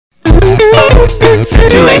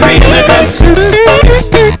Two angry immigrants. Two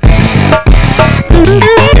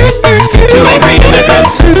angry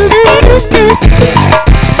immigrants.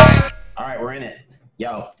 All right, we're in it.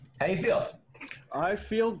 Yo, how you feel? I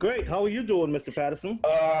feel great. How are you doing, Mr. Patterson?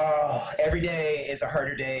 Every day is a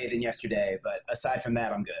harder day than yesterday, but aside from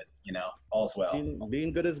that, I'm good. You know, all's well.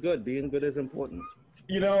 Being good is good. Being good is important.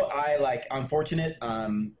 You know, I'm fortunate.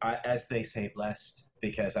 As they say, blessed,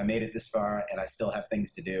 because I made it this far and I still have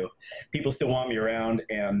things to do. People still want me around,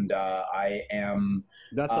 and I am.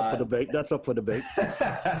 That's up for debate. That's up for debate.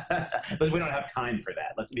 But we don't have time for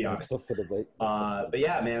that. Let's be honest. That's up for debate. But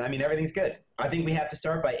yeah, man. I mean, everything's good. I think we have to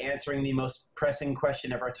start by answering the most pressing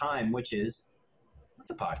question of our time, which is,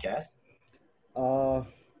 what's a podcast?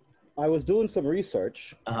 I was doing some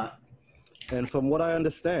research, and from what I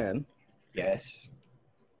understand, yes,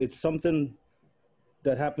 it's something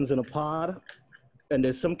that happens in a pod, and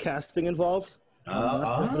there's some casting involved. I'm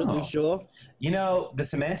not completely sure. You know, the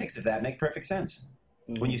semantics of that make perfect sense.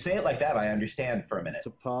 When you say it like that, I understand for a minute. It's a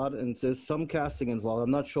pod, and there's some casting involved. I'm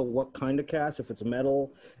not sure what kind of cast. If it's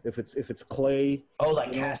metal, if it's clay. Oh,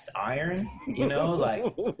 like cast iron, you know, like,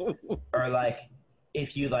 or like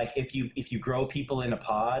if you grow people in a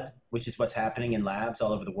pod, which is what's happening in labs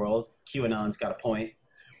all over the world. QAnon's got a point.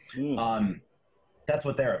 That's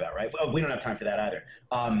what they're about, right? Well, we don't have time for that either.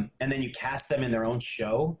 And then you cast them in their own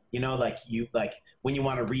show, you know, like when you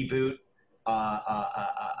want to reboot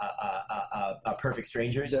Perfect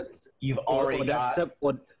Strangers, you've already got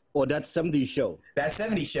or that 70s show. That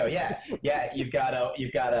 70s show, yeah. You've got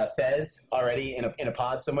a Fez already in a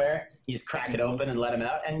pod somewhere. You just crack it open and let him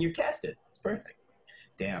out, and you're casted. It's perfect.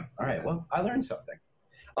 Damn. All right. Well, I learned something.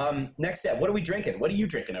 Next step. What are we drinking? What are you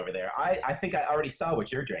drinking over there? I think I already saw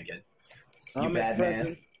what you're drinking. You bad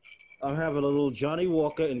man. I'm having a little Johnny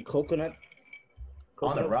Walker and coconut.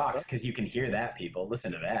 On the rocks, because you can hear that, people.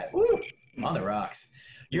 Listen to that. Woo! On the rocks.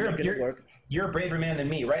 You're a braver man than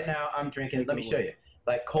me. Right now, I'm drinking, let me show you,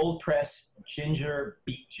 like cold pressed ginger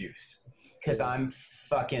beet juice. Because I'm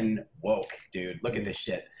fucking woke, dude. Look at this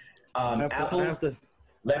shit. Apple, I have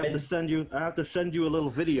to send you a little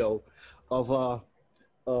video of a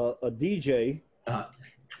DJ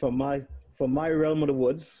from my realm of the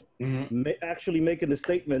woods, actually making a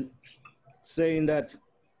statement saying that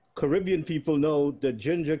Caribbean people know that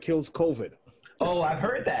ginger kills COVID. Oh, I've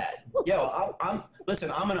heard that. Yo,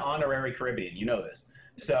 listen, I'm an honorary Caribbean. You know this.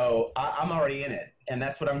 So I'm already in it. And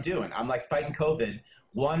that's what I'm doing. I'm like fighting COVID,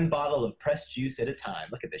 one bottle of pressed juice at a time.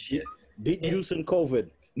 Look at this shit. Beet juice and COVID.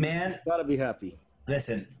 Man. Gotta be happy.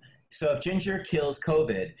 Listen, so if ginger kills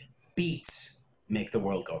COVID, beets make the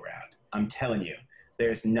world go round. I'm telling you,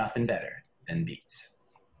 there's nothing better than beets.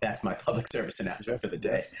 That's my public service announcement for the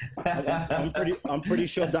day. I'm pretty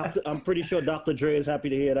sure Dr. Dre is happy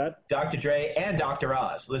to hear that. Dr. Dre and Dr.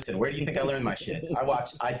 Oz. Listen, where do you think I learned my shit?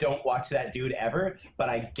 I don't watch that dude ever, but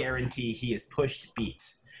I guarantee he has pushed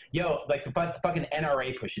beats. Yo, like the fucking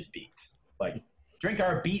NRA pushes beats. Like, drink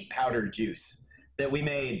our beet powder juice that we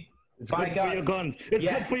made. It's good for your guns. It's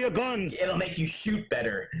good for your guns. It'll make you shoot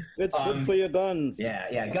better. It's good for your guns.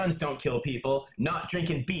 Yeah. Guns don't kill people. Not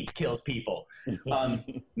drinking beets kills people.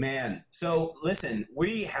 Man. So listen,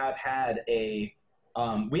 we have had we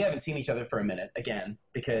haven't seen each other for a minute again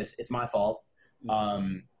because it's my fault.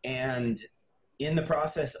 And in the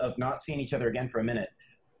process of not seeing each other again for a minute,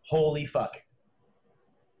 holy fuck.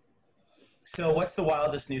 So what's the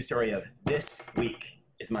wildest news story of this week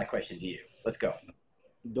is my question to you. Let's go.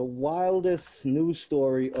 The wildest news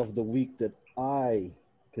story of the week that I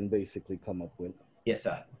can basically come up with. Yes,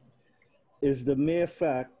 sir. Is the mere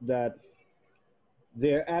fact that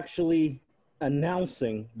they're actually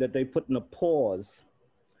announcing that they're putting a pause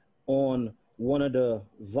on one of the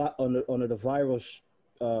virus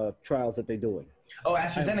trials that they're doing. Oh,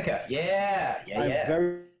 AstraZeneca.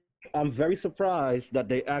 I'm very surprised that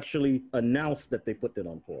they actually announced that they put it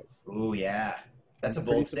on pause. Oh, yeah. That's a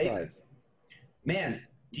bold statement. Man,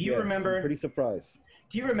 do you remember? I'm pretty surprised.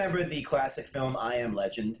 Do you remember the classic film I Am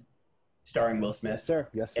Legend, starring Will Smith?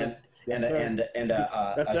 Yes, sir.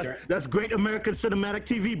 That's great American cinematic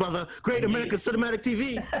TV, brother. Great American cinematic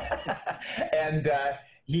TV. And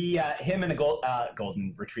him and a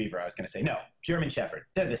golden retriever. I was going to say German Shepherd.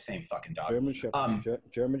 They're the same fucking dog.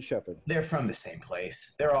 German Shepherd. They're from the same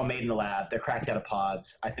place. They're all made in the lab. They're cracked out of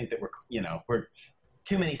pods. I think that we're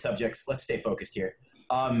too many subjects. Let's stay focused here.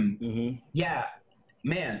 Yeah,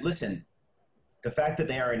 man, listen, the fact that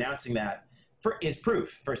they are announcing that is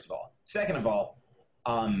proof, first of all. Second of all,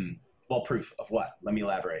 proof of what? Let me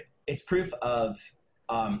elaborate. It's proof of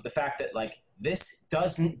the fact that, like, this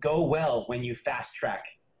doesn't go well when you fast track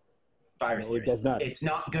viruses. No, it does not. It's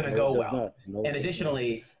not going to go well. No, and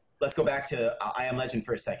additionally, let's go back to I Am Legend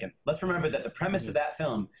for a second. Let's remember that the premise of that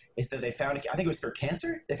film is that they found, I think it was for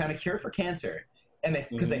cancer. They found a cure for cancer. And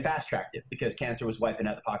because they fast tracked it because cancer was wiping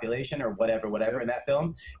out the population or whatever in that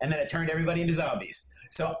film. And then it turned everybody into zombies.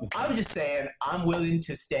 So I'm just saying, I'm willing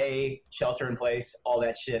to stay shelter in place, all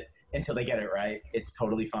that shit until they get it right. It's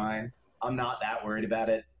totally fine. I'm not that worried about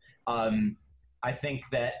it. I think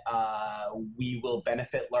that we will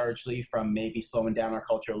benefit largely from maybe slowing down our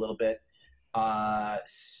culture a little bit.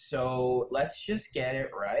 So let's just get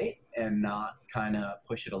it right and not kind of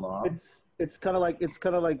push it along. It's kind of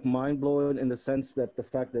like mind blowing in the sense that the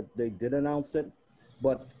fact that they did announce it,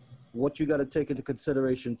 but what you got to take into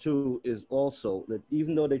consideration too is also that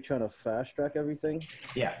even though they're trying to fast track everything,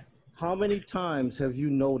 how many times have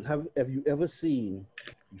you ever seen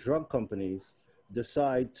drug companies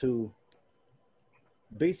decide to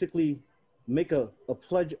basically make a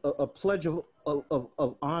pledge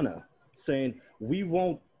of honor, saying we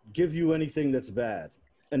won't give you anything that's bad,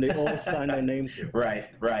 and they all sign their names to it. Right.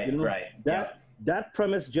 That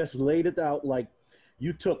premise just laid it out like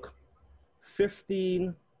you took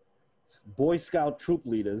 15 Boy Scout troop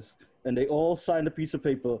leaders and they all signed a piece of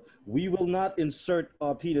paper. We will not insert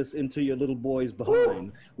our penis into your little boy's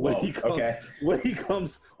behind when he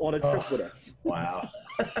comes on a trip with us. Wow.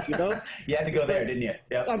 You know? You had to go there, didn't you?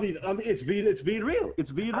 Yep. I mean, it's being real.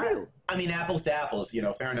 It's being real. I mean, apples to apples,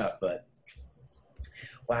 fair enough, but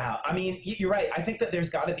wow. I mean, you're right. I think that there's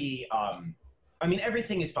got to be,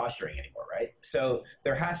 everything is posturing anymore, right? So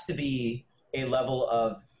there has to be a level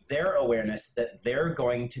of their awareness that they're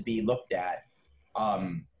going to be looked at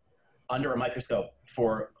under a microscope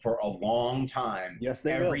for a long time,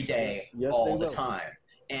 every day, all the time.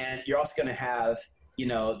 And you're also going to have,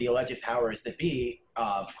 the alleged powers that be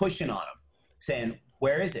pushing on them, saying,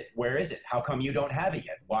 where is it? Where is it? How come you don't have it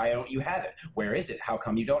yet? Why don't you have it? Where is it? How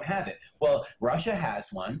come you don't have it? Well, Russia has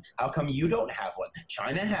one. How come you don't have one?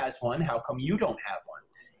 China has one. How come you don't have one?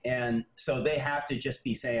 And so they have to just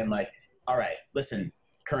be saying like, all right, listen,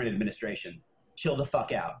 current administration, chill the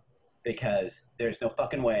fuck out, because there's no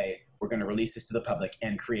fucking way we're going to release this to the public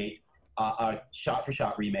and create a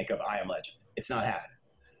shot-for-shot remake of I Am Legend. It's not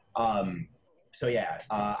happening. So yeah,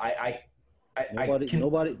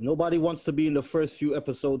 Nobody wants to be in the first few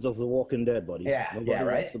episodes of The Walking Dead, buddy. Nobody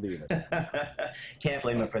right. Wants to be in it. Can't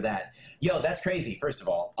blame him for that. Yo, that's crazy. First of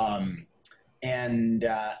all, and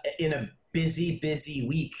in a busy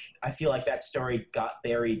week, I feel like that story got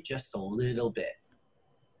buried just a little bit.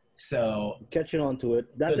 So catching on to it.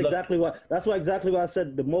 That's exactly why I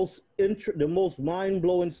said the most mind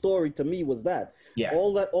blowing story to me was that. Yeah.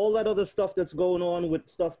 All that other stuff that's going on with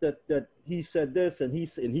stuff that he said this and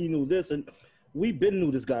he knew this, and we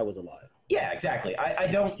knew this guy was a liar. Yeah, exactly. I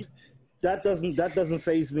don't. That doesn't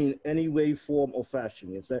faze me in any way, form, or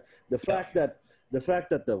fashion. It's that the fact that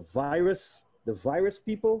the virus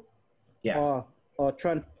people are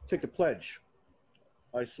trying to take the pledge.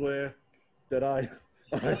 I swear that I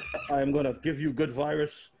am going to give you good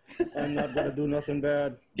virus. I'm not going to do nothing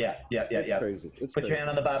bad. Yeah. Crazy. Put your hand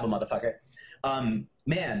on the Bible, motherfucker.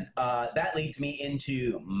 That leads me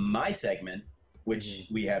into my segment, which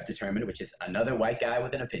we have determined, which is another white guy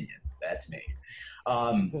with an opinion. That's me.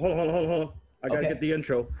 Hold on. I got to get the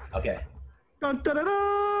intro. Okay. Dun, dun, dun,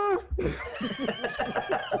 dun.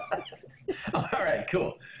 All right,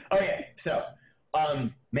 cool. Okay, so,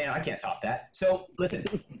 I can't top that. So, listen.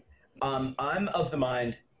 I'm of the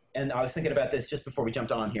mind, and I was thinking about this just before we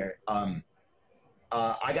jumped on here.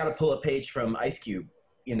 I got to pull a page from Ice Cube,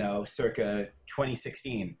 circa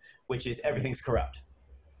 2016, which is everything's corrupt.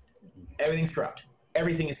 Everything's corrupt.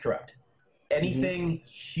 Everything is corrupt. Anything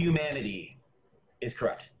humanity is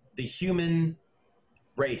corrupt. The human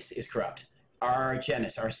race is corrupt. Our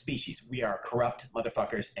genus, our species, we are corrupt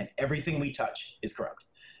motherfuckers, and everything we touch is corrupt.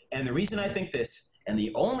 And the reason I think this, and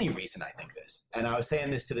the only reason I think this, and I was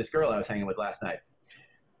saying this to this girl I was hanging with last night,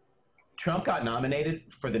 Trump got nominated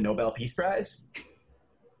for the Nobel Peace Prize.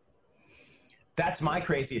 That's my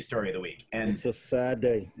craziest story of the week. And it's a sad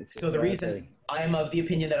day. So the reason I am of the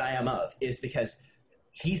opinion that I am of is because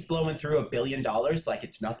he's blowing through $1 billion like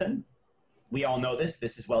it's nothing. We all know this.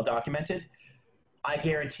 This is well documented. I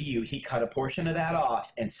guarantee you he cut a portion of that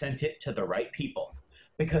off and sent it to the right people.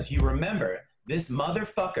 Because you remember, this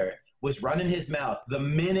motherfucker was running his mouth the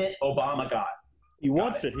minute Obama got. He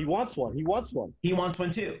wants it. He wants one. He wants one. He wants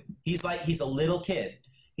one too. He's a little kid.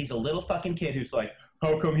 He's a little fucking kid who's like,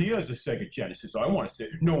 how come he has a Sega Genesis? I want to say,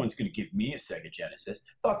 no one's going to give me a Sega Genesis.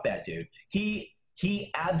 Fuck that dude. He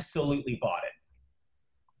absolutely bought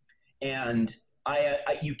it. And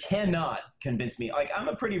you cannot convince me. Like, I'm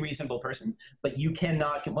a pretty reasonable person, but you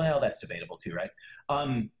cannot, well, that's debatable too, right?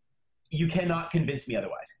 You cannot convince me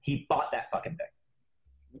otherwise. He bought that fucking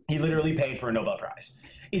thing. He literally paid for a Nobel Prize.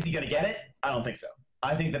 Is he going to get it? I don't think so.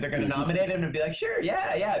 I think that they're going to nominate him and be like, sure,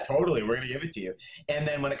 yeah, totally, we're going to give it to you. And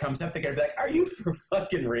then when it comes up, they're going to be like, are you for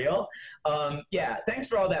fucking real? Yeah, thanks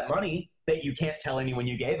for all that money that you can't tell anyone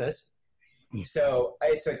you gave us. So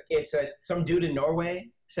some dude in Norway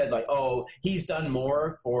said like, oh, he's done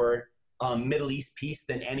more for Middle East peace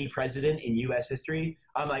than any president in U.S. history.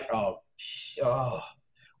 I'm like, oh,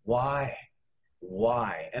 why?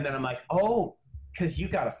 And then I'm like, oh, because you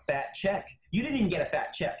got a fat check. You didn't even get a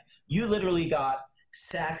fat check. You literally got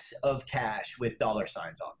sacks of cash with dollar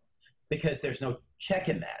signs on them because there's no check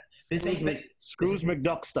in that. This ain't Scrooge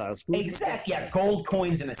McDuck style. Exactly. Yeah, gold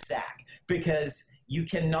coins in a sack because you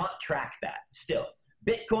cannot track that still.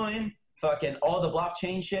 Bitcoin, fucking all the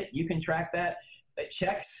blockchain shit, you can track that.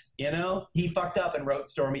 Checks, you know, he fucked up and wrote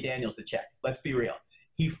Stormy Daniels a check. Let's be real.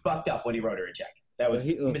 He fucked up when he wrote her a check. That was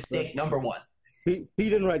mistake number one. He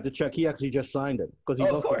didn't write the check. He actually just signed it because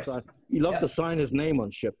he loved to sign his name on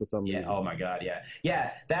shit for some reason. Yeah. Oh my god.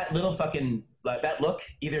 Yeah. That little fucking that look.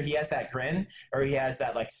 Either he has that grin or he has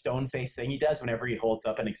that like stone face thing he does whenever he holds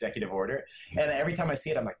up an executive order. And every time I see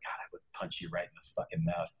it, I'm like, God, I would punch you right in the fucking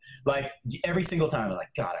mouth. Like every single time, I'm like,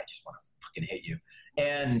 God, I just want to fucking hit you.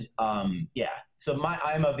 And yeah. So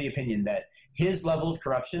I'm of the opinion that his level of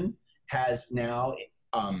corruption has now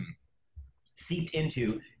seeped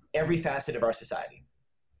into every facet of our society.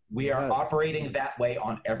 We are operating that way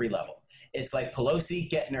on every level. It's like Pelosi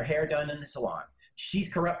getting her hair done in the salon.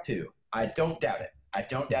 She's corrupt too. I don't doubt it. I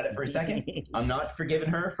don't doubt it for a second. I'm not forgiving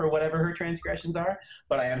her for whatever her transgressions are,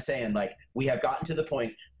 but I am saying like we have gotten to the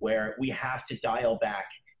point where we have to dial back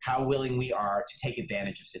how willing we are to take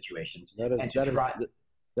advantage of situations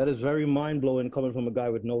That is very mind-blowing coming from a guy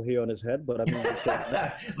with no hair on his head, but I mean...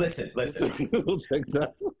 Listen. We'll take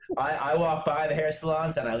that. I walk by the hair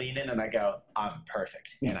salons and I lean in and I go, I'm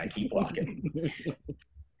perfect, and I keep walking.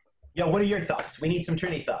 Yo, what are your thoughts? We need some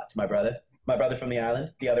Trini thoughts, my brother. My brother from the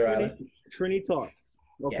island, the other island. Trini thoughts.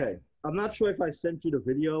 Okay. Yeah. I'm not sure if I sent you the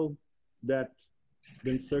video that's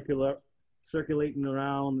been circulating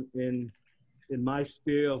around in my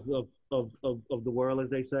sphere of the world, as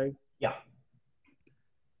they say. Yeah.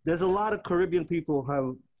 There's a lot of Caribbean people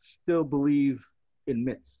who still believe in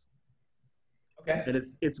myths. Okay. And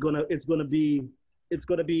it's gonna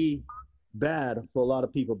be bad for a lot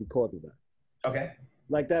of people because of that. Okay.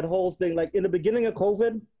 Like that whole thing, like in the beginning of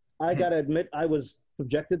COVID, I gotta admit I was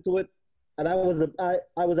subjected to it, and I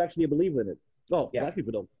was actually a believer in it. Oh, yeah. Black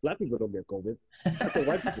people don't get COVID. That's what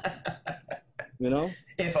white people do. You know?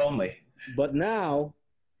 If only. But now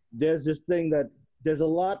there's this thing that there's a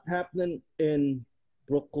lot happening in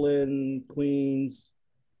Brooklyn, Queens,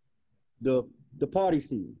 the party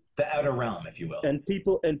scene, the outer realm, if you will, and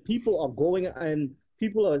people are going and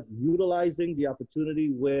people are utilizing the opportunity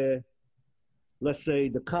where, let's say,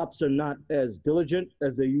 the cops are not as diligent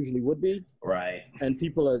as they usually would be, right? And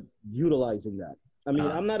people are utilizing that. I mean,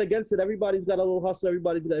 I'm not against it. Everybody's got a little hustle.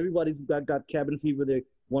 Everybody's got cabin fever. They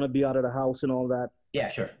want to be out of the house and all that. Yeah,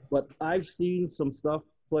 sure. But I've seen some stuff,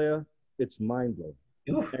 player. It's mind blowing.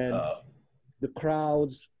 And the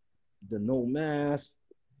crowds, the no mask,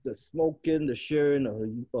 the smoking, the sharing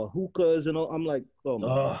of hookahs and all. I'm like, oh my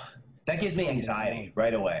God. That gives me anxiety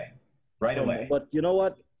right away. Right away. But you know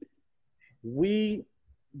what? We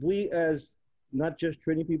as not just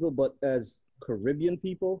Trini people, but as Caribbean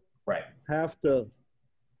people, right, have to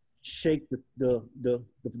shake the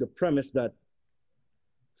premise that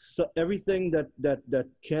everything that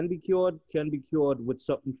can be cured with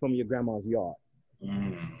something from your grandma's yard.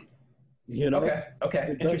 You know?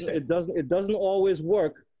 Okay. Interesting. It doesn't always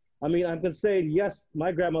work. I mean, I can say, yes,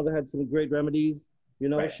 my grandmother had some great remedies. You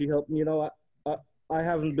know, right. She helped me. You know, I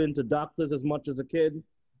haven't been to doctors as much as a kid.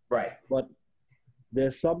 Right. But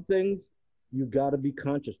there's some things you got to be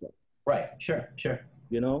conscious of. Right. Sure.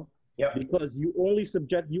 You know? Yeah. Because you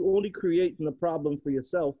only creating a problem for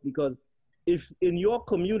yourself, because if in your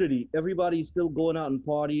community, everybody's still going out and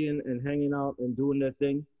partying and hanging out and doing their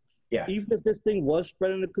thing, yeah. Even if this thing was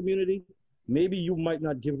spread in the community, maybe you might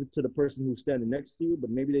not give it to the person who's standing next to you, but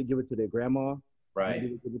maybe they give it to their grandma. Right. Maybe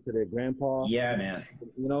they give it to their grandpa. Yeah, man.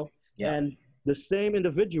 You know? Yeah. And the same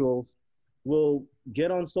individuals will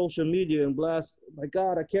get on social media and blast, my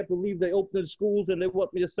God, I can't believe they opened the schools and they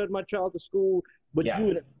want me to send my child to school, but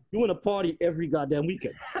you in a party every goddamn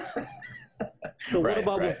weekend. So what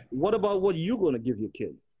about what you're going to give your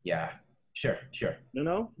kid? Yeah, sure. You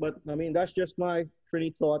know, but I mean, that's just my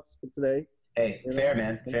Trini thoughts for today. Hey, fair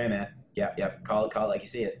man. Yeah. Call it like you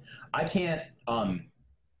see it. I can't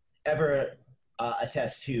ever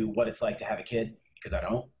attest to what it's like to have a kid because I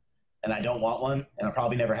don't. and I don't want one, and I'll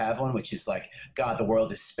probably never have one, which is like, God, the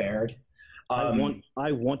world is spared. I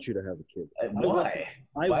want you to have a kid. Why?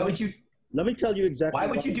 Why would you? Let me tell you exactly. Why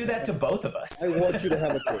would you do that to both of us? I want you to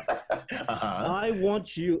have a kid. I want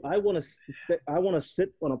to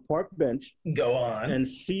sit on a park bench. Go on. And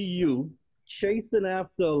see you chasing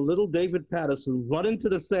after little David Patterson, run into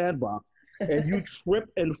the sandbox, and you trip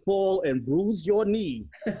and fall and bruise your knee.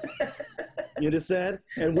 You understand?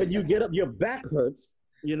 And when you get up, your back hurts.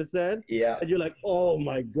 You understand? Yeah. And you're like, oh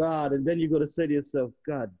my God. And then you go to say to yourself,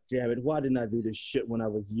 God damn it, why didn't I do this shit when I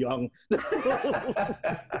was young?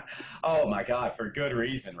 Oh my God, for good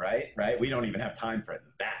reason, right? Right? We don't even have time for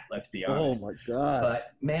that, let's be honest. Oh my God.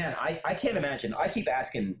 But man, I can't imagine. I keep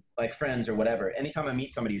asking like friends or whatever, anytime I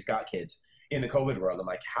meet somebody who's got kids in the COVID world, I'm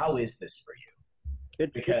like, how is this for you?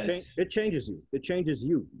 It changes you. It changes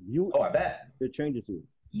you. Oh, I bet. It changes you.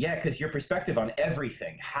 Yeah, because your perspective on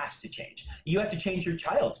everything has to change. You have to change your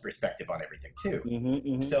child's perspective on everything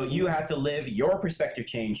too. So you have to live your perspective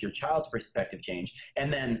change, your child's perspective change,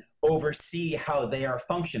 and then oversee how they are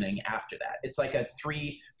functioning after that. It's like a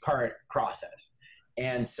 3-part process.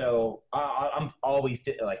 And so I'm always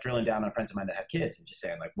like drilling down on friends of mine that have kids and just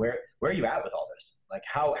saying like, where are you at with all this? Like,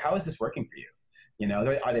 how is this working for you? You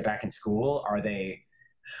know, are they back in school? Are they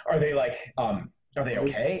like, are they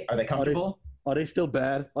okay? Are they comfortable? Are they still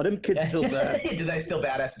bad? Are them kids still bad? Do they still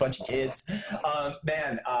badass bunch of kids?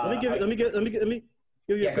 Man. Let me give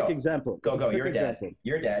you a quick example. Go. You're a dad.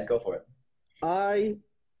 You're a dad. Go for it. I'm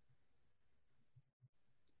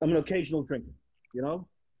an occasional drinker, you know?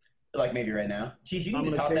 Like maybe right now. Jeez, you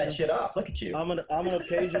need to top that shit off. Look at you. I'm an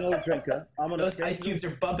occasional drinker. Those ice cubes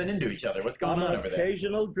are bumping into each other. What's going on over there? I'm an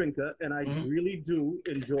occasional drinker, and I really do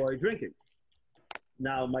enjoy drinking.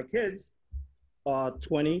 Now, my kids are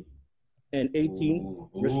 20 and 18,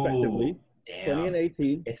 respectively. Damn. 20 and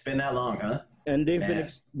 18. It's been that long, huh? And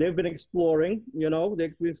they've been exploring, you know,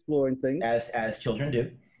 they've been exploring things. As children do.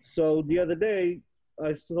 So the other day,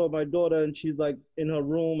 I saw my daughter, and she's like in her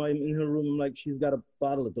room. I'm in her room. I'm like, she's got a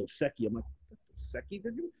bottle of Dos Equis. I'm like, Dos Equis?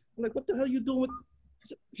 I'm like, what the hell are you doing with?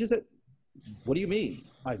 She said, what do you mean?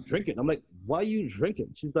 I drink it. I'm like, why are you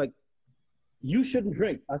drinking? She's like, you shouldn't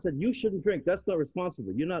drink. I said, you shouldn't drink. That's not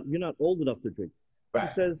responsible. You're not old enough to drink. Right.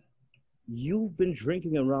 She says, you've been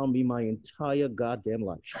drinking around me my entire goddamn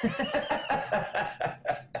life.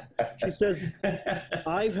 She says,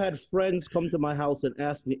 I've had friends come to my house and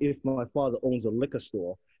ask me if my father owns a liquor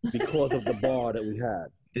store because of the bar that we had.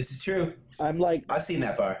 This is true. I'm like, I've seen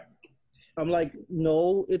that bar. I'm like,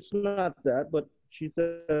 no, it's not that. But she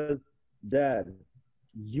says, Dad,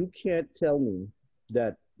 you can't tell me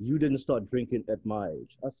that you didn't start drinking at my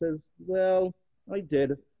age. I says, well, I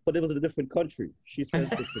did, but it was a different country. She says,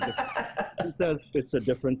 it's a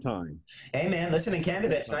different time. Hey, man, listen, in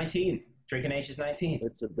Canada, it's 19. Drinking age is 19.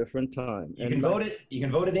 It's a different time. You can vote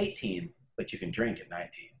at 18, but you can drink at 19.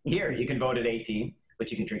 Here, you can vote at 18, but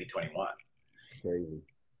you can drink at 21. Crazy.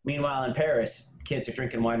 Meanwhile, in Paris, kids are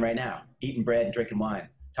drinking wine right now, eating bread and drinking wine,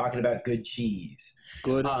 talking about good cheese.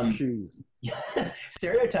 Good cheese.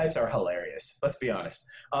 Stereotypes are hilarious. Let's be honest.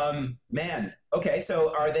 Man, okay,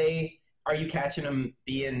 so are you catching them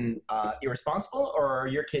being irresponsible, or are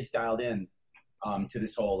your kids dialed in to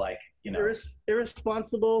this whole, like, you know?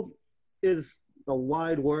 Irresponsible is a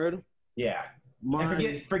wide word. Yeah.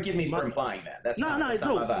 And forgive me for implying that. That's not my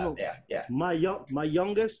vibe. Yeah. My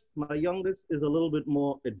youngest is a little bit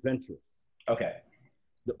more adventurous. Okay.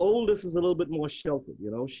 The oldest is a little bit more sheltered.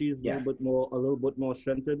 You know, she's a little bit more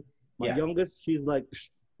centered. My youngest, she's like,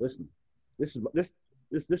 listen, this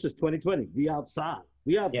is 2020. We outside.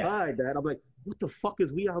 Dad. I'm like, what the fuck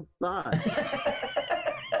is we outside?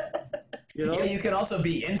 You know? Yeah, you can also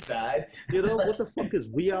be inside. You know, what the fuck is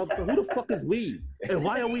we outside? Who the fuck is we? And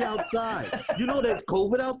why are we outside? You know there's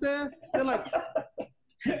COVID out there? They're like,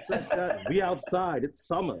 we outside. It's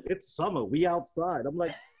summer. We outside. I'm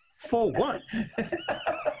like, for what?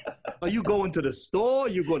 Are you going to the store? Are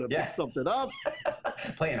you going to pick something up?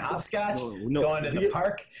 Playing hopscotch? No. Going to the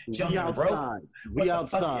park? Jumping the rope? We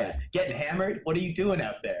outside. Getting hammered? What are you doing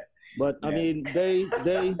out there? But, I mean,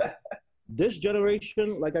 this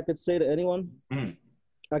generation, like I could say to anyone,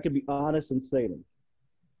 I could be honest and say them.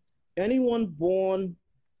 Anyone born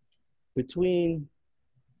between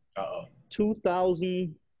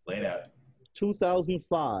 2000, lay it out.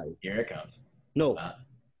 2005. Here it comes. No. I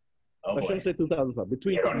shouldn't say 2005.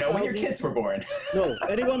 You don't know when your kids were born. No.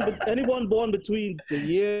 Anyone born between the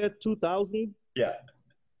year 2000. Yeah.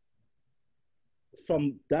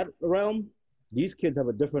 From that realm, these kids have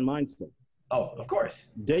a different mindset. Oh, of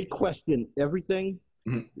course. They question everything.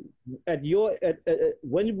 When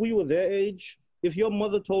we were their age, if your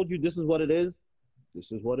mother told you this is what it is,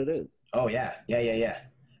 this is what it is. Oh yeah.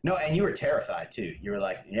 No, and you were terrified too. You were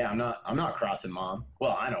like, yeah, I'm not crossing mom.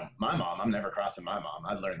 Well, I know my mom. I'm never crossing my mom.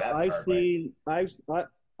 I learned that.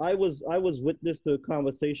 I was witness to a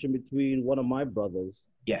conversation between one of my brothers,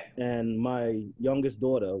 and my youngest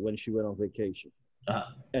daughter when she went on vacation,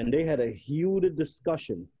 and they had a heated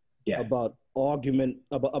discussion about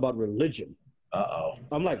about religion.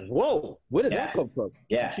 I'm like, whoa, where did that come from?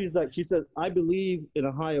 Yeah. She said, I believe in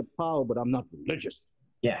a higher power, but I'm not religious.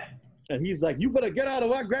 Yeah. And he's like, you better get out of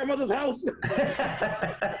my grandmother's house.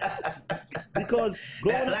 Because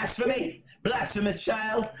blasphemous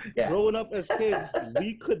child. Yeah. Growing up as kids,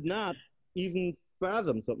 we could not even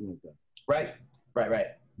fathom something like that. Right.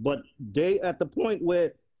 But they at the point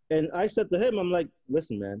where, and I said to him, I'm like,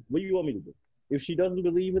 listen, man, what do you want me to do? If she doesn't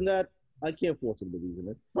believe in that, I can't force her to believe in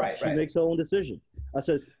it. She makes her own decision. I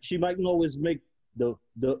said, she might not always make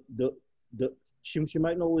she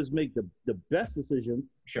might not always make the best decision,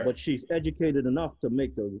 but she's educated enough to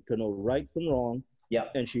know right from wrong. Yeah.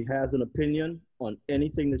 And she has an opinion on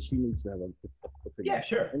anything that she needs to have an opinion. Yeah,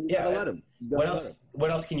 sure. And you gotta let him. What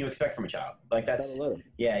else can you expect from a child? Like that's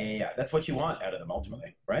that's what you want out of them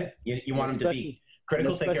ultimately, right? You want them to be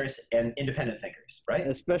critical thinkers and independent thinkers, right?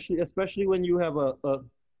 Especially when you have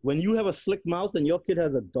a slick mouth and your kid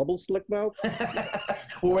has a double slick mouth.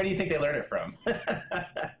 Well, where do you think they learn it from?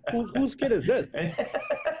 Whose kid is this?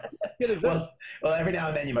 Well, every now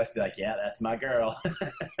and then you must be like, yeah, that's my girl.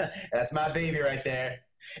 That's my baby right there.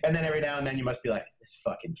 And then every now and then you must be like, this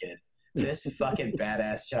fucking kid, this fucking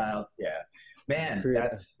badass child. Yeah, man,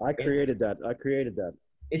 I created that.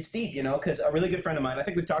 It's deep, because a really good friend of mine, I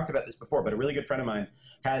think we've talked about this before, but a really good friend of mine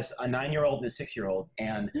has a 9-year-old and a 6-year-old,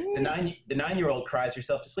 and the 9-year-old cries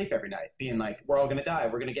herself to sleep every night, being like, we're all going to die.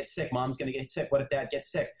 We're going to get sick. Mom's going to get sick. What if dad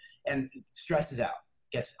gets sick? And stresses out,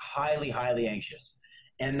 gets highly, highly anxious.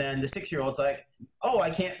 And then the 6-year-old's like, oh, I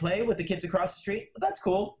can't play with the kids across the street? Well, that's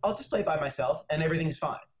cool. I'll just play by myself, and everything's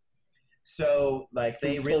fine. So, like,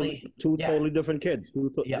 two totally different kids.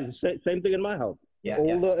 Same thing in my house.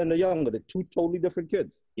 Older and the younger, they're two totally different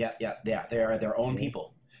kids. Yeah. They are their own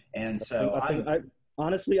people. And so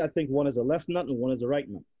honestly, I think one is a left nut and one is a right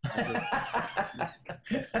nut.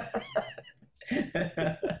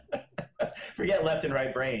 Forget left and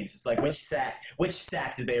right brains. It's like which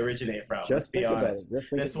sack did they originate from? Let's be honest.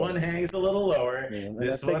 This one hangs a little lower.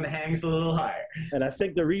 This one hangs a little higher. And I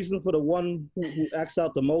think the reason for the one who acts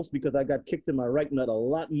out the most, because I got kicked in my right nut a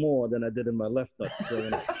lot more than I did in my left nut.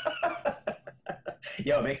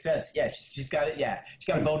 Yo, it makes sense. Yeah, she's got it. Yeah, she's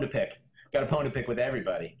got a bone to pick. Got a bone to pick with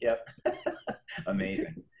everybody. Yep.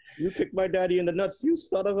 Amazing. You kicked my daddy in the nuts, you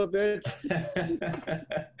son of a bitch.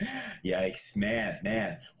 Yikes,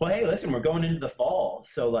 man. Well, hey, listen, we're going into the fall.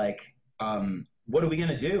 So, like, what are we going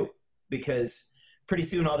to do? Because pretty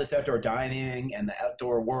soon all this outdoor dining and the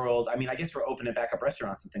outdoor world, I mean, I guess we're opening back up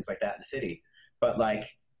restaurants and things like that in the city. But, like,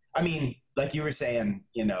 I mean, like you were saying,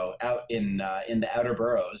 out in the outer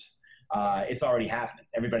boroughs, it's already happening.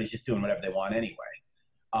 Everybody's just doing whatever they want anyway.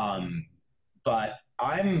 But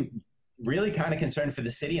I'm really kind of concerned for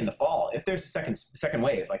the city in the fall. If there's a second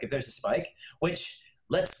wave, like if there's a spike, which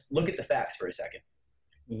let's look at the facts for a second.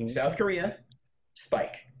 Mm-hmm. South Korea,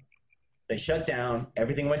 spike. They shut down,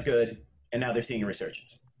 everything went good, and now they're seeing a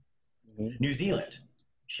resurgence. Mm-hmm. New Zealand,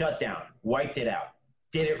 shut down, wiped it out,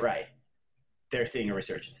 did it right. They're seeing a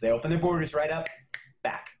resurgence. They opened their borders right up,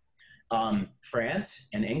 back. France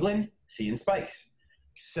and England, seeing spikes.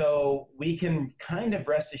 So we can kind of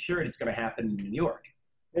rest assured it's going to happen in New York.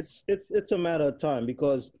 It's a matter of time,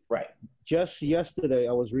 because just yesterday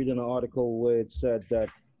I was reading an article where it said that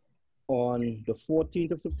on the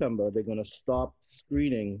 14th of September they're going to stop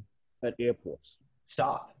screening at airports.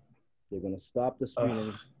 They're going to stop the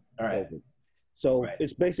screening. All right. COVID. So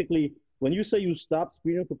it's basically, when you say you stop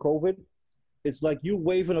screening for COVID, it's like you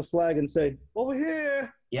waving a flag and say, over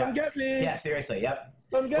here, come get me. Yeah, seriously, yep.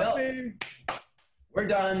 Come get me. We're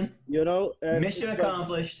done. Mission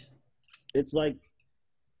accomplished. It's like,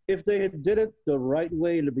 if they had did it the right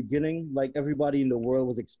way in the beginning, like everybody in the world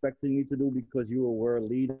was expecting you to do because you were a world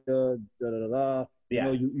leader,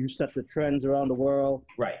 you set the trends around the world.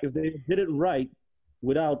 Right. If they did it right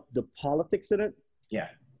without the politics in it,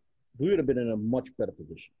 we would have been in a much better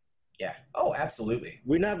position. Yeah. Oh, absolutely.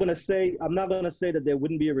 I'm not going to say that there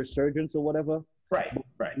wouldn't be a resurgence or whatever. Right.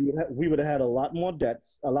 We would have had a lot more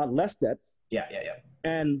debts, a lot less debts. Yeah.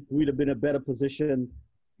 And we'd have been in a better position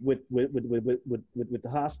with the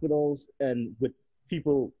hospitals and with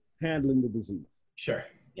people handling the disease. Sure.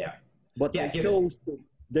 Yeah. But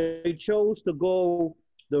they chose to go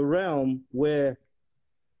the realm where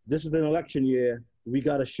this is an election year. We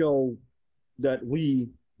got to show that we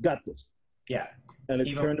got this. Yeah. and it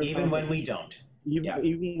even when we don't.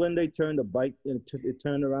 Even when they turn the bike and it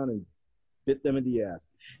turned around and bit them in the ass.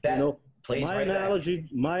 That plays my right analogy. back.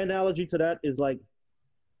 My analogy to that is like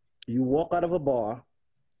you walk out of a bar,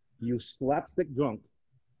 you slapstick drunk.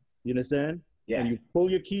 You understand? Yeah. And you pull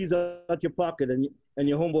your keys out your pocket, and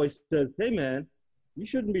your homeboy says, "Hey man, you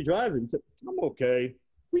shouldn't be driving." So, I'm okay.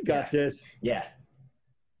 We got this. Yeah.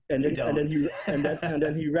 And then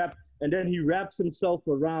he wraps himself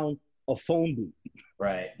around a phone booth.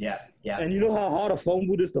 Right. Yeah. Yeah. And you know how hard a phone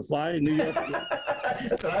booth is to find in New York?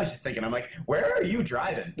 That's what I was just thinking. I'm like, where are you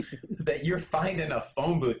driving that you're finding a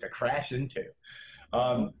phone booth to crash into?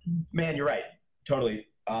 Man, you're right. Totally.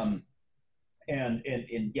 And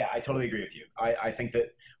yeah, I totally agree with you. I think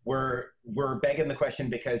that we're begging the question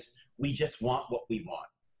because we just want what we want.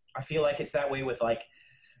 I feel like it's that way with like,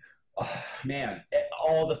 oh, man,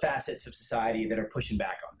 all the facets of society that are pushing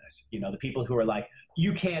back on this. You know, the people who are like,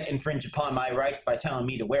 you can't infringe upon my rights by telling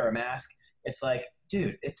me to wear a mask. It's like,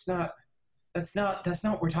 dude, that's not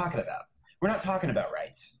what we're talking about. We're not talking about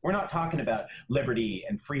rights. We're not talking about liberty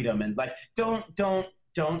and freedom and like, don't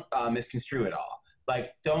misconstrue it all.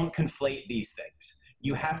 Like, don't conflate these things.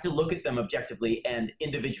 You have to look at them objectively and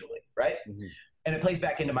individually, right? Mm-hmm. And it plays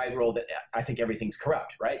back into my role that I think everything's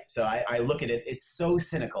corrupt, right? So I look at it, it's so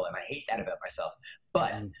cynical, and I hate that about myself.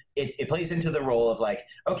 But it plays into the role of like,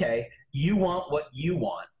 okay, you want what you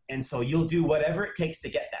want, and so you'll do whatever it takes to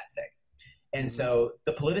get that thing. And so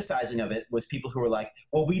the politicizing of it was people who were like,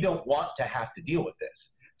 well, we don't want to have to deal with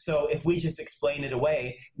this. So if we just explain it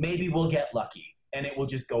away, maybe we'll get lucky, and it will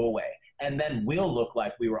just go away. And then we'll look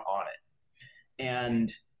like we were on it.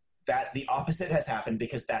 And that the opposite has happened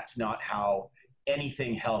because that's not how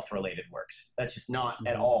anything health related works. That's just not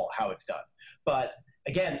at all how it's done. But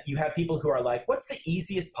again, you have people who are like, what's the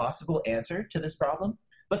easiest possible answer to this problem?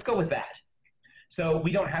 Let's go with that. So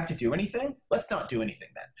we don't have to do anything. Let's not do anything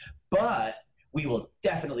then. But we will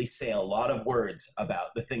definitely say a lot of words about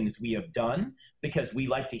the things we have done because we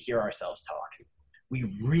like to hear ourselves talk.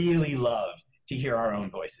 We really love to hear our own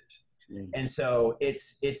voices. And so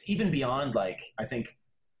it's even beyond like, I think,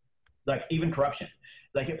 like even corruption.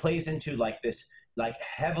 Like it plays into like this like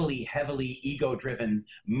heavily ego-driven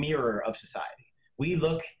mirror of society. We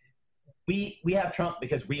have Trump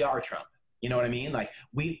because we are Trump. You know what I mean? Like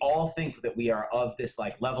we all think that we are of this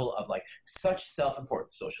like level of like such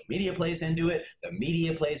self-importance. Social media plays into it. The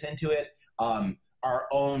media plays into it. Our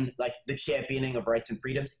own like the championing of rights and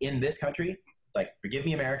freedoms in this country. Like forgive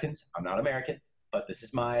me, Americans. I'm not American. But this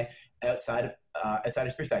is my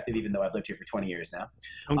outsider's perspective, even though I've lived here for 20 years now.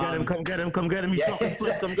 Come get him. Yeah,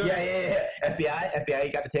 FBI,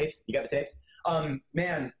 you got the tapes?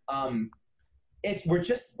 Man, we're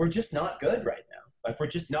just not good right now. Like, we're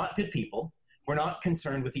just not good people. We're not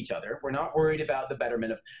concerned with each other. We're not worried about the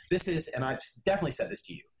betterment of this is, and I've definitely said this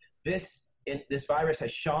to you, this virus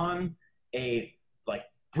has shone a, like,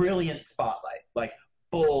 brilliant spotlight, like,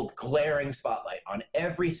 bold, glaring spotlight on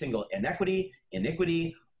every single iniquity,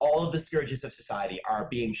 all of the scourges of society are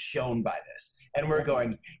being shown by this. And we're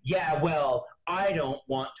going, yeah, well, I don't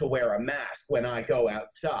want to wear a mask when I go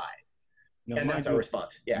outside. Now, and that's our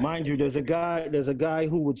response. Yeah. Mind you, there's a guy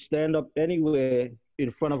who would stand up anywhere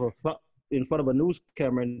in front of a news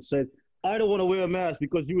camera and say, I don't want to wear a mask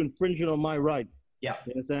because you're infringing on my rights. Yeah.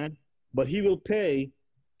 You understand? But he will pay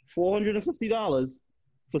 $450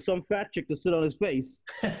 for some fat chick to sit on his face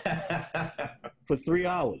for 3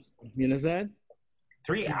 hours. You understand?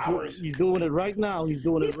 3 hours? He's doing it right now. He's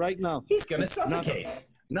going to suffocate.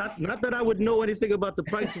 Not that I would know anything about the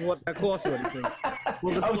price of what that costs or anything.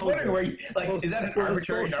 I was wondering where is that an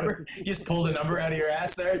arbitrary number? You just pulled a number out of your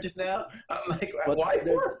ass there just now? I'm like, why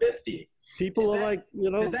 $450? People are like, you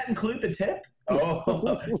know. Does that include the tip?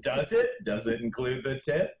 Oh, does it? Does it include the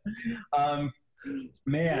tip?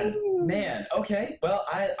 Man. Okay. Well,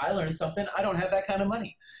 I learned something. I don't have that kind of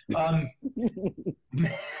money.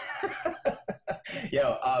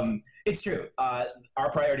 It's true.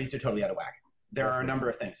 Our priorities are totally out of whack. There are a number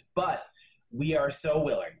of things, but we are so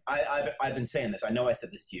willing. I've been saying this. I know I said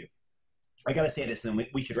this to you. I got to say this, and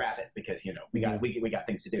we should wrap it because we got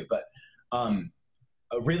things to do. But a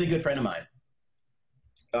really good friend of mine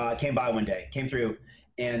came by one day, came through,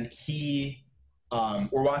 and he.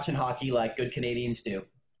 We're watching hockey like good Canadians do.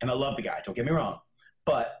 And I love the guy, don't get me wrong.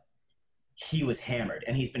 But he was hammered,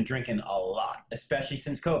 and he's been drinking a lot, especially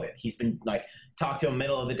since COVID. He's been like, talk to him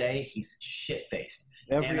middle of the day, he's shit-faced.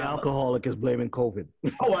 Every alcoholic is blaming COVID.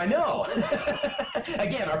 Oh, I know.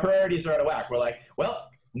 Again, our priorities are out of whack. We're like, well,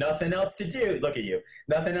 nothing else to do. Look at you.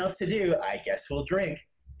 Nothing else to do. I guess we'll drink.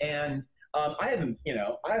 And I haven't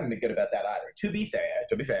been good about that either. To be fair,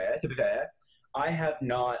 I have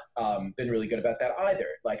not been really good about that either.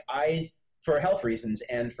 Like for health reasons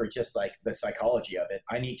and for just like the psychology of it,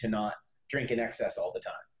 I need to not drink in excess all the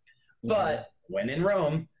time. But when in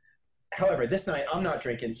Rome, however, this night I'm not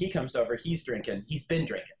drinking. He comes over, he's drinking. He's been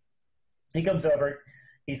drinking. He comes over.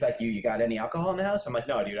 He's like, you got any alcohol in the house? I'm like,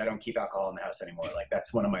 no, dude, I don't keep alcohol in the house anymore. Like,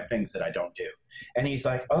 that's one of my things that I don't do. And he's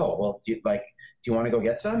like, oh, well, do you want to go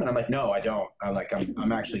get some? And I'm like, no, I don't.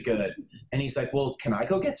 I'm actually good. And he's like, well, can I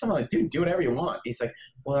go get some? I'm like, dude, do whatever you want. He's like,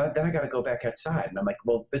 well, then I got to go back outside. And I'm like,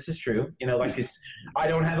 well, this is true. You know, like I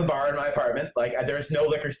don't have a bar in my apartment. Like there's no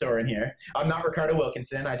liquor store in here. I'm not Ricardo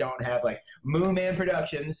Wilkinson. I don't have like Moo Man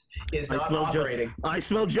Productions is not operating. I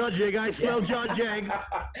smell judging. I smell judging.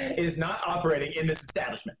 Is not operating in this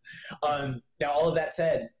establishment. Now, all of that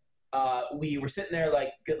said, we were sitting there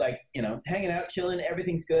like hanging out, chilling.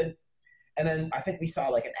 Everything's good. And then I think we saw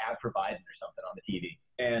like an ad for Biden or something on the TV,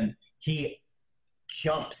 and he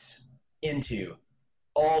jumps into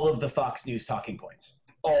all of the Fox News talking points,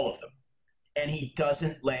 all of them, and he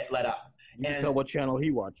doesn't let up. You can tell what channel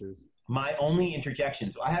he watches. My only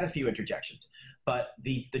interjections, I had a few interjections, but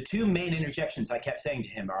the two main interjections I kept saying to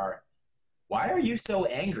him are, why are you so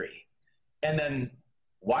angry? And then,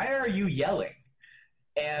 why are you yelling?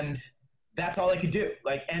 And that's all I could do.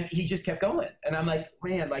 Like, and he just kept going. And I'm like,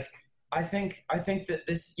 man, like, I think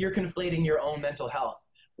that you're conflating your own mental health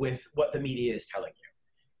with what the media is telling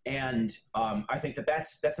you. And I think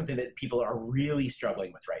that's something that people are really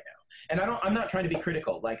struggling with right now. And I'm not trying to be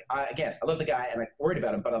critical. Like, I love the guy and I'm worried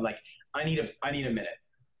about him, but I'm like, I need a minute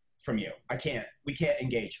from you. We can't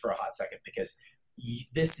engage for a hot second because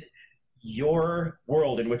your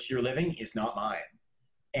world in which you're living is not mine.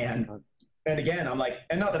 And again, I'm like,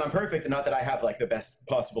 and not that I'm perfect and not that I have like the best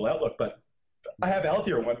possible outlook, but I have a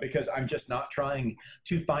healthier one because I'm just not trying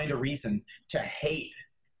to find a reason to hate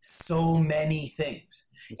so many things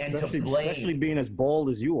and to blame. Especially being as bald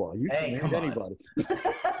as you are. You can hate anybody.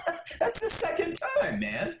 That's the second time,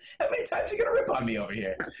 man. How many times are you going to rip on me over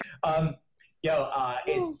here?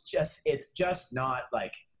 It's just not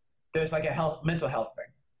like, there's like a mental health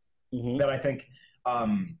thing that I think,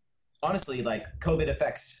 honestly, like COVID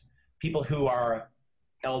affects people who are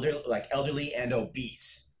elderly and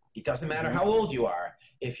obese. It doesn't matter how old you are.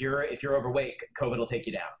 If you're overweight, COVID will take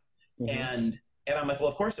you down. And I'm like, well,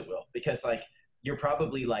 of course it will, because like you're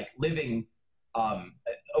probably like living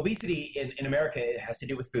obesity in America. It has to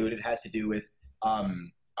do with food. It has to do with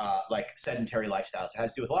like sedentary lifestyles. It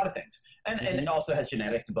has to do with a lot of things, and it also has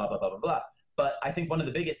genetics and blah blah blah blah blah. But I think one of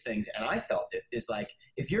the biggest things, and I felt it, is like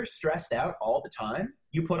if you're stressed out all the time,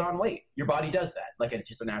 you put on weight. Your body does that. Like it's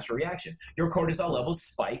just a natural reaction. Your cortisol levels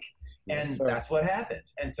spike, and that's what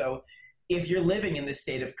happens. And so if you're living in this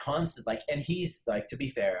state of constant, like, and he's like, to be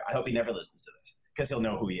fair, I hope he never listens to this because he'll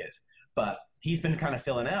know who he is. But he's been kind of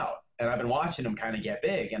filling out, and I've been watching him kind of get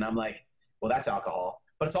big, and I'm like, well, that's alcohol,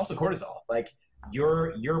 but it's also cortisol. Like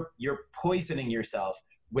you're poisoning yourself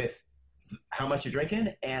with how much you're drinking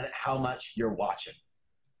and how much you're watching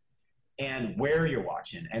and where you're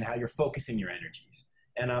watching and how you're focusing your energies.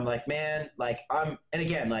 And I'm like, man, like and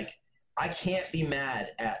again, like I can't be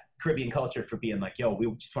mad at Caribbean culture for being like, yo, we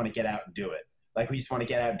just want to get out and do it. Like we just want to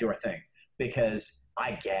get out and do our thing, because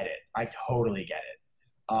I get it. I totally get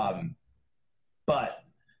it. But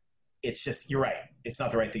it's just, you're right. It's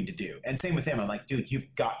not the right thing to do. And same with him. I'm like, dude,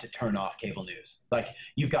 you've got to turn off cable news. Like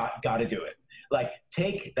you've got to do it. Like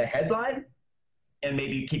take the headline and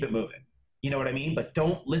maybe keep it moving. You know what I mean? But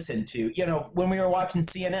don't listen to, when we were watching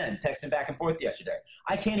CNN, texting back and forth yesterday,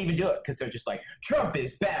 I can't even do it because they're just like, Trump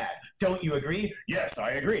is bad. Don't you agree? Yes,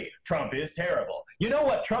 I agree. Trump is terrible. You know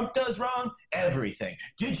what Trump does wrong? Everything.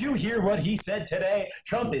 Did you hear what he said today?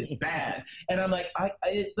 Trump is bad. And I'm like,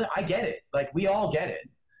 I get it. Like we all get it.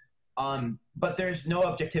 But there's no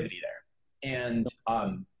objectivity there. And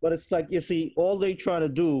but it's like, you see, all they try to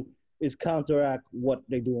do is counteract what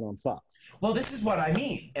they're doing on Fox. Well, this is what I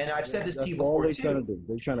mean, and I've said this to you before too. Trying to do.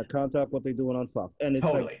 They're trying to counteract what they're doing on Fox, and it's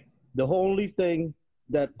totally like the only thing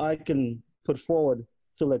that I can put forward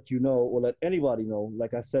to let you know or let anybody know.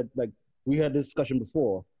 Like I said, like we had this discussion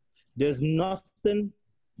before. There's nothing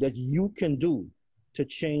that you can do to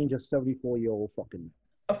change a 74-year-old fucking man.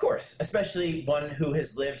 Of course, especially one who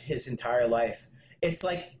has lived his entire life. It's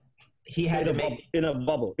like he had to make in a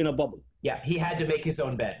bubble. Yeah, he had to make his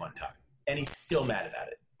own bed one time, and he's still mad about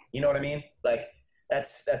it. You know what I mean? Like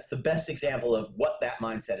that's the best example of what that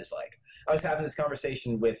mindset is like. I was having this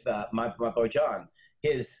conversation with my boy John,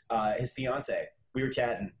 his fiance. We were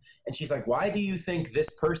chatting, and she's like, "Why do you think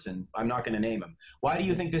this person? I'm not going to name him. Why do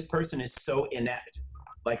you think this person is so inept?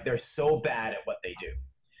 Like they're so bad at what they do?"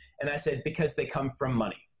 And I said, "Because they come from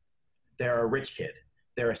money. They're a rich kid.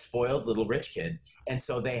 they're a spoiled little rich kid, and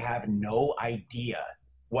so they have no idea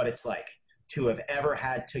what it's like to have ever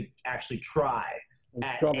had to actually try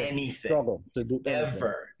at anything to do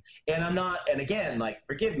ever. And I'm not, and again, like,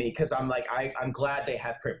 forgive me, because I'm like, I'm glad they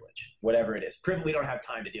have privilege, whatever it is. We don't have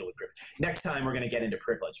time to deal with privilege. Next time we're going to get into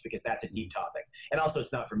privilege, because that's a deep topic. And also,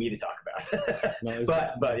 it's not for me to talk about. No,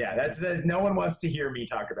 but yeah, that's no one wants to hear me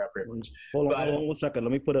talk about privilege. Hold on 1 second.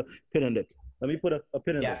 Let me put a pin in it. Let me put a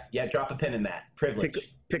pin in this. Yeah, drop a pin in that. Privilege.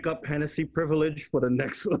 Pick up Hennessy privilege for the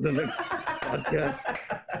next podcast.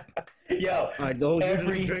 Yo, I don't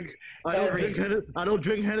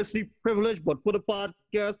drink Hennessy privilege, but for the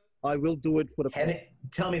podcast, I will do it for the podcast.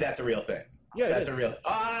 Tell me that's a real thing. Yeah, that's a real.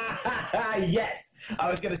 Yes.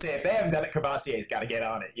 I was gonna say, if they haven't done it, Cavassier's got to get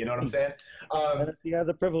on it. You know what I'm saying? Hennessy has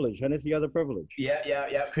a privilege.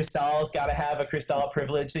 Yeah. Cristal's got to have a Cristal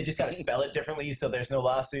privilege. They just got to spell it differently so there's no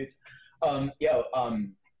lawsuits. And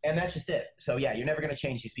that's just it. So yeah, you're never gonna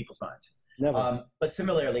change these people's minds. Never. But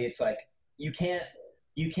similarly, it's like you can't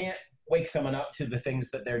wake someone up to the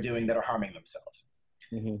things that they're doing that are harming themselves.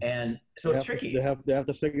 Mm-hmm. And so it's tricky. They have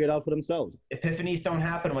to figure it out for themselves. Epiphanies don't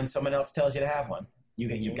happen when someone else tells you to have one.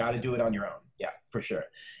 You've got to do it on your own. Yeah, for sure.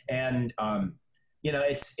 And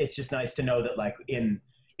it's just nice to know that, like, in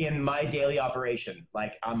my daily operation,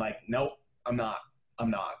 like, I'm like, nope, I'm not.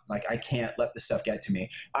 Like, I can't let this stuff get to me.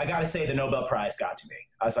 I got to say, the Nobel Prize got to me.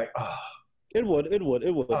 I was like, oh. It would.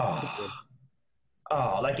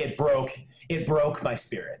 Oh, like it broke my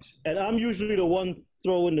spirits. And I'm usually the one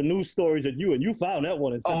throwing the news stories at you, and you found that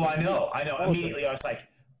one. Oh, I know. Immediately, I was like,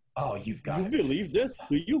 oh, you've got it. You believe this?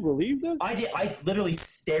 Do you believe this? I did. I literally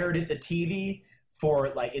stared at the TV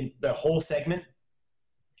for, like, in the whole segment.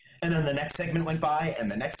 And then the next segment went by, and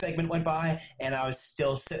the next segment went by, and I was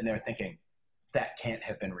still sitting there thinking, that can't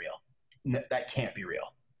have been real. That can't be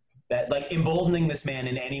real. That, like, emboldening this man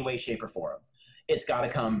in any way, shape, or form, it's got to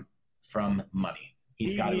come from money.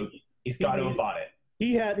 He's got to have bought it.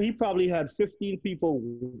 He probably had 15 people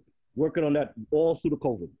working on that all through the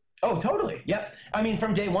COVID. Oh, totally. Yep. I mean,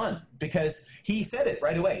 from day one, because he said it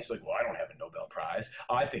right away. He's like, well, I don't have a Nobel Prize.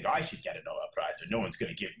 I think I should get a Nobel Prize, but no one's going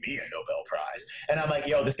to give me a Nobel Prize. And I'm like,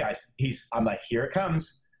 yo, this guy's, I'm like, here it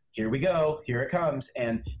comes. Here we go. Here it comes.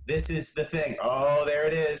 And this is the thing. Oh, there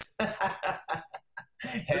it is.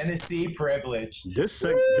 Hennessy privilege. This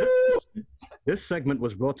segment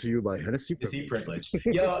was brought to you by Hennessy privilege.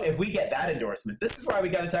 Yo, if we get that endorsement, this is why we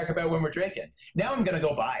got to talk about when we're drinking. Now I'm gonna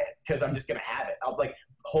go buy it because I'm just gonna have it. I'll, like,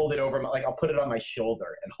 hold it over I'll put it on my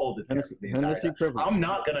shoulder and hold it there for the entire time. I'm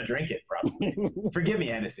not gonna drink it, probably. Forgive me,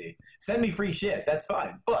 Hennessy. Send me free shit. That's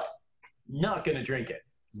fine, but not gonna drink it.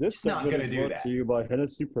 This is not gonna do that. To you by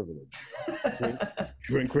Hennessy privilege.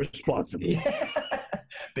 Drink responsibly. Yeah.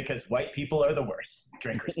 Because white people are the worst.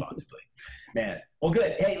 Drink responsibly. Man. Well,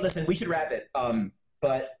 good. Hey, listen, we should wrap it.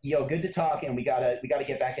 But good to talk, and we gotta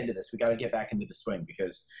get back into this. We gotta get back into the swing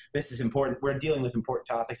because this is important. We're dealing with important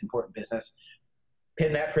topics, important business.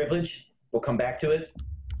 Pin that privilege. We'll come back to it.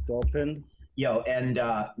 It's all pinned. And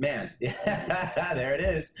man, there it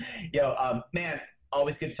is. Man,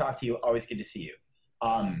 always good to talk to you. Always good to see you.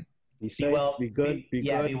 Be well. Be good. Be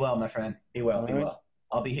good. Be well, my friend. Be well. Be well.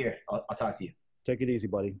 I'll be here. I'll talk to you. Take it easy,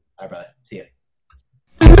 buddy. All right, brother. See ya.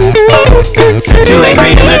 Too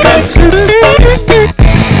angry immigrants.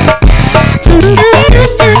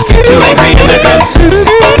 Too angry immigrants.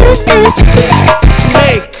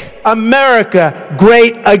 Make America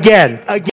great again.